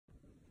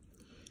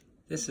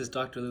This is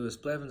Dr. Lewis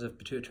Blevins of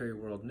Pituitary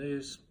World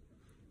News.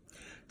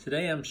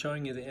 Today I'm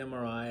showing you the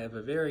MRI of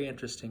a very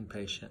interesting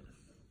patient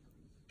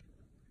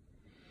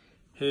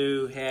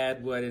who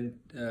had what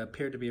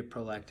appeared to be a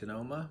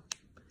prolactinoma.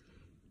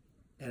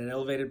 At an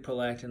elevated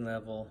prolactin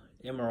level,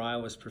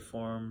 MRI was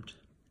performed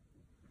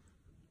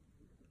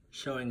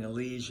showing a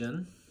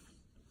lesion.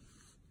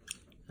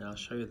 And I'll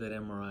show you that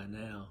MRI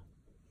now.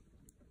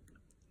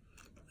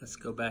 Let's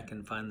go back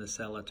and find the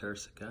sella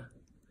turcica.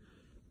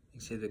 You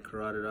can see the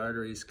carotid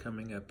arteries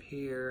coming up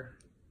here.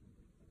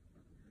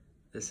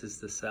 This is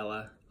the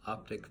sella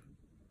optic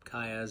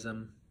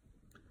chiasm.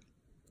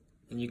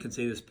 And you can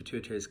see this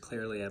pituitary is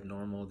clearly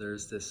abnormal.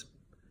 There's this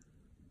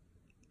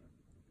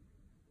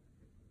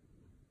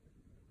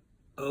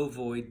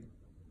ovoid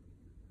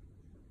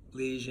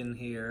lesion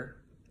here.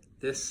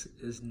 This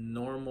is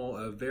normal,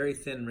 a very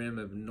thin rim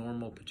of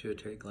normal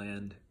pituitary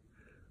gland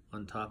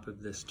on top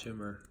of this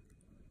tumor.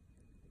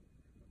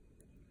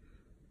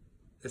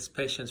 This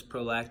patient's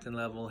prolactin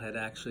level had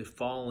actually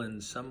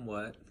fallen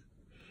somewhat,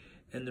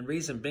 and the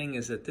reason being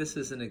is that this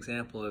is an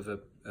example of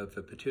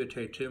a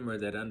pituitary tumor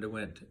that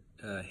underwent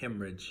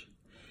hemorrhage.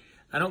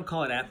 I don't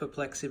call it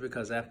apoplexy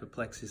because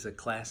apoplexy is a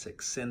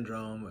classic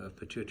syndrome of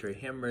pituitary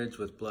hemorrhage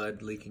with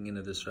blood leaking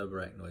into the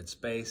subarachnoid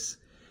space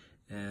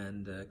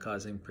and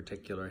causing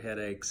particular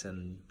headaches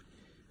and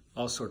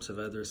all sorts of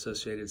other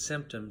associated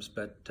symptoms,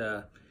 but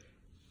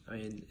I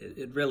mean,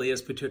 it really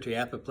is pituitary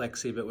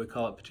apoplexy, but we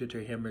call it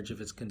pituitary hemorrhage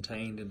if it's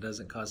contained and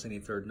doesn't cause any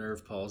third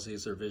nerve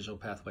palsies or visual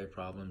pathway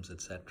problems,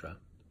 etc.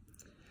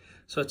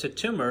 So it's a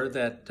tumor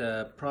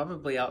that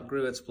probably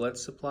outgrew its blood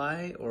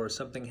supply, or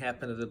something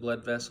happened to the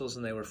blood vessels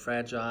and they were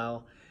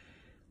fragile,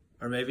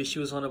 or maybe she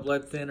was on a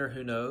blood thinner,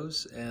 who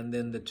knows, and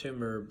then the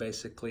tumor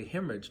basically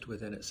hemorrhaged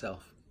within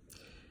itself.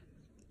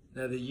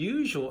 Now, the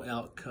usual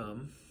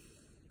outcome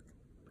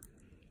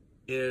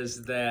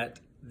is that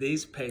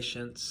these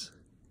patients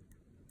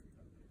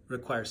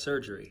require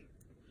surgery.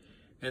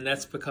 And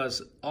that's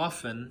because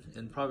often,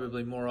 and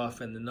probably more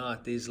often than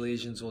not, these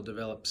lesions will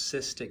develop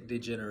cystic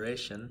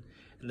degeneration,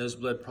 and those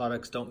blood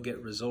products don't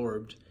get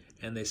resorbed,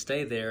 and they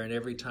stay there, and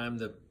every time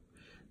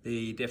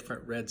the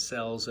different red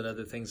cells and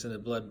other things in the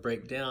blood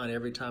break down,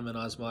 every time an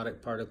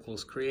osmotic particle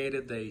is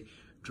created, they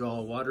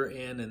draw water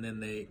in, and then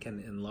they can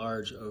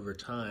enlarge over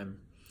time.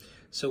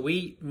 So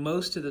we,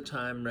 most of the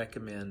time,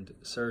 recommend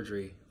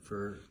surgery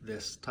for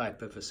this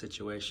type of a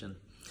situation.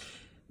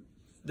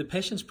 The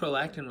patient's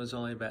prolactin was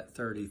only about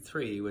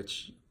 33,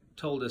 which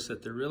told us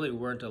that there really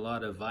weren't a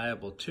lot of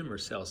viable tumor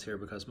cells here,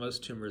 because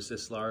most tumors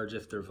this large,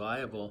 if they're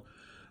viable,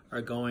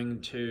 are going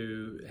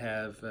to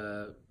have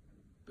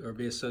or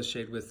be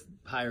associated with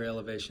higher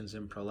elevations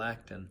in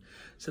prolactin.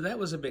 So that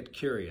was a bit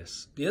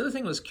curious. The other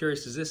thing that was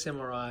curious is this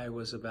MRI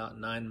was about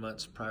 9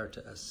 months prior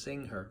to us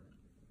seeing her.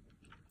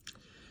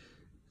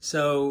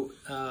 So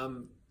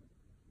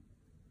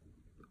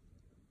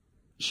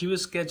she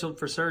was scheduled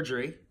for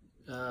surgery.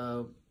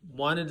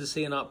 Wanted to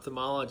see an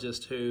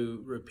ophthalmologist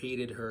who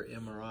repeated her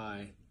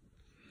MRI,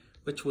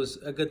 which was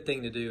a good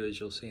thing to do, as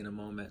you'll see in a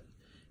moment.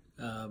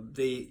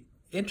 The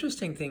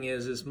interesting thing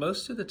is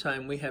most of the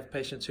time we have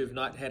patients who've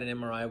not had an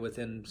MRI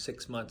within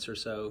 6 months or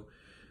so,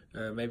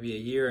 or maybe a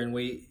year, and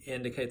we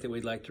indicate that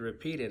we'd like to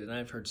repeat it. And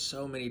I've heard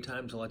so many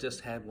times, well, I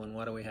just had one,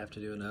 why do we have to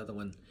do another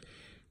one?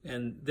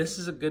 And this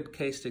is a good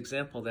case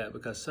example of that,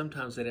 because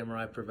sometimes that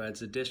MRI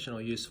provides additional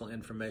useful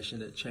information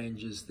that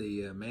changes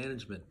the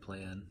management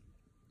plan.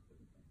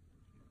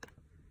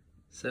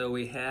 So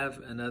we have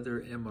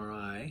another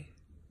MRI,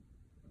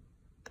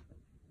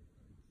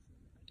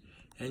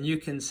 and you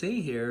can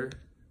see here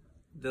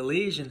the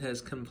lesion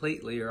has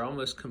completely or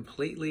almost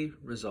completely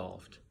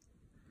resolved.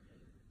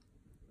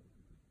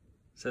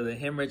 So the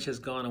hemorrhage has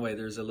gone away.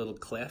 There's a little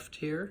cleft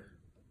here,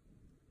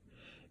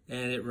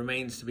 and it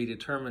remains to be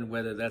determined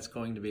whether that's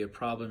going to be a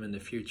problem in the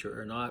future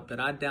or not,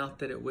 but I doubt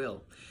that it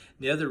will.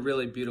 The other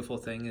really beautiful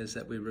thing is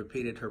that we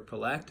repeated her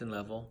prolactin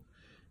level,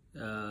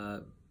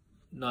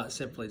 not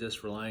simply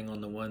just relying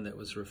on the one that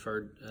was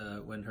referred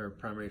when her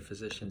primary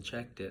physician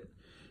checked it.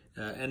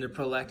 And the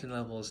prolactin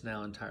level is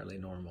now entirely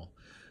normal.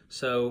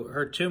 So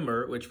her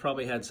tumor, which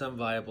probably had some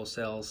viable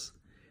cells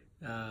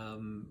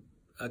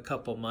a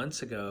couple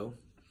months ago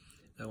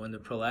when the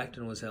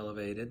prolactin was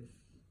elevated,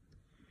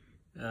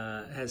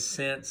 has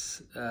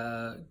since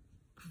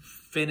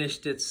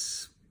finished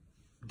its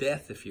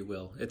death, if you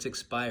will. It's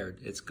expired,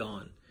 it's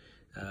gone.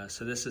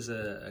 So this is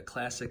a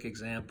classic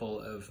example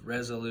of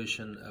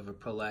resolution of a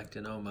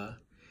prolactinoma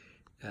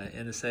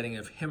in the setting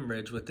of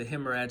hemorrhage, with the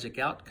hemorrhagic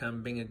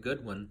outcome being a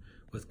good one,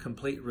 with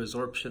complete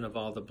resorption of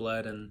all the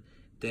blood and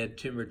dead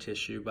tumor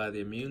tissue by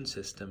the immune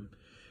system,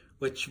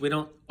 which we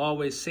don't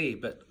always see,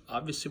 but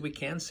obviously we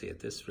can see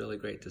it. This is really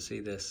great to see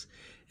this.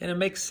 And it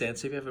makes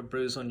sense. If you have a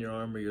bruise on your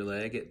arm or your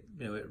leg, it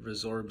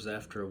resorbs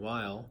after a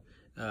while.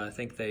 I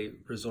think they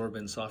resorb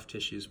in soft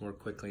tissues more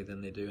quickly than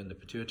they do in the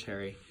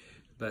pituitary.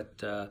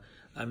 But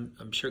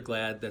I'm sure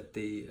glad that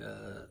the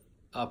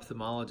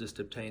ophthalmologist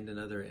obtained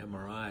another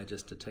MRI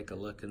just to take a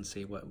look and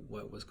see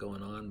what was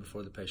going on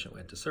before the patient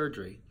went to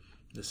surgery.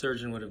 The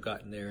surgeon would have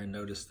gotten there and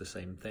noticed the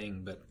same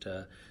thing,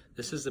 but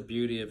this is the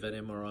beauty of an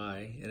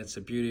MRI, and it's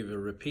the beauty of a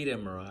repeat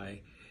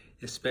MRI,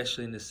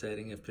 especially in the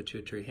setting of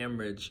pituitary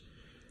hemorrhage,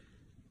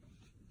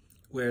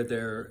 where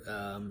there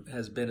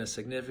has been a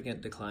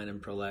significant decline in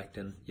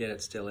prolactin, yet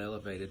it's still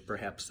elevated.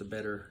 Perhaps the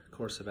better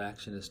course of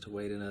action is to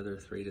wait another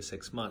 3 to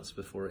 6 months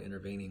before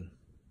intervening.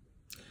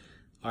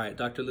 All right,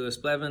 Dr. Lewis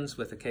Blevins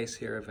with a case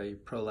here of a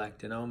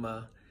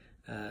prolactinoma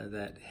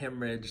that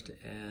hemorrhaged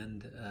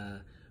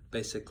and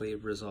basically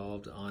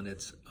resolved on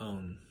its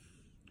own,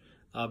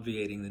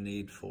 obviating the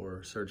need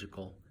for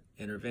surgical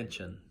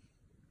intervention.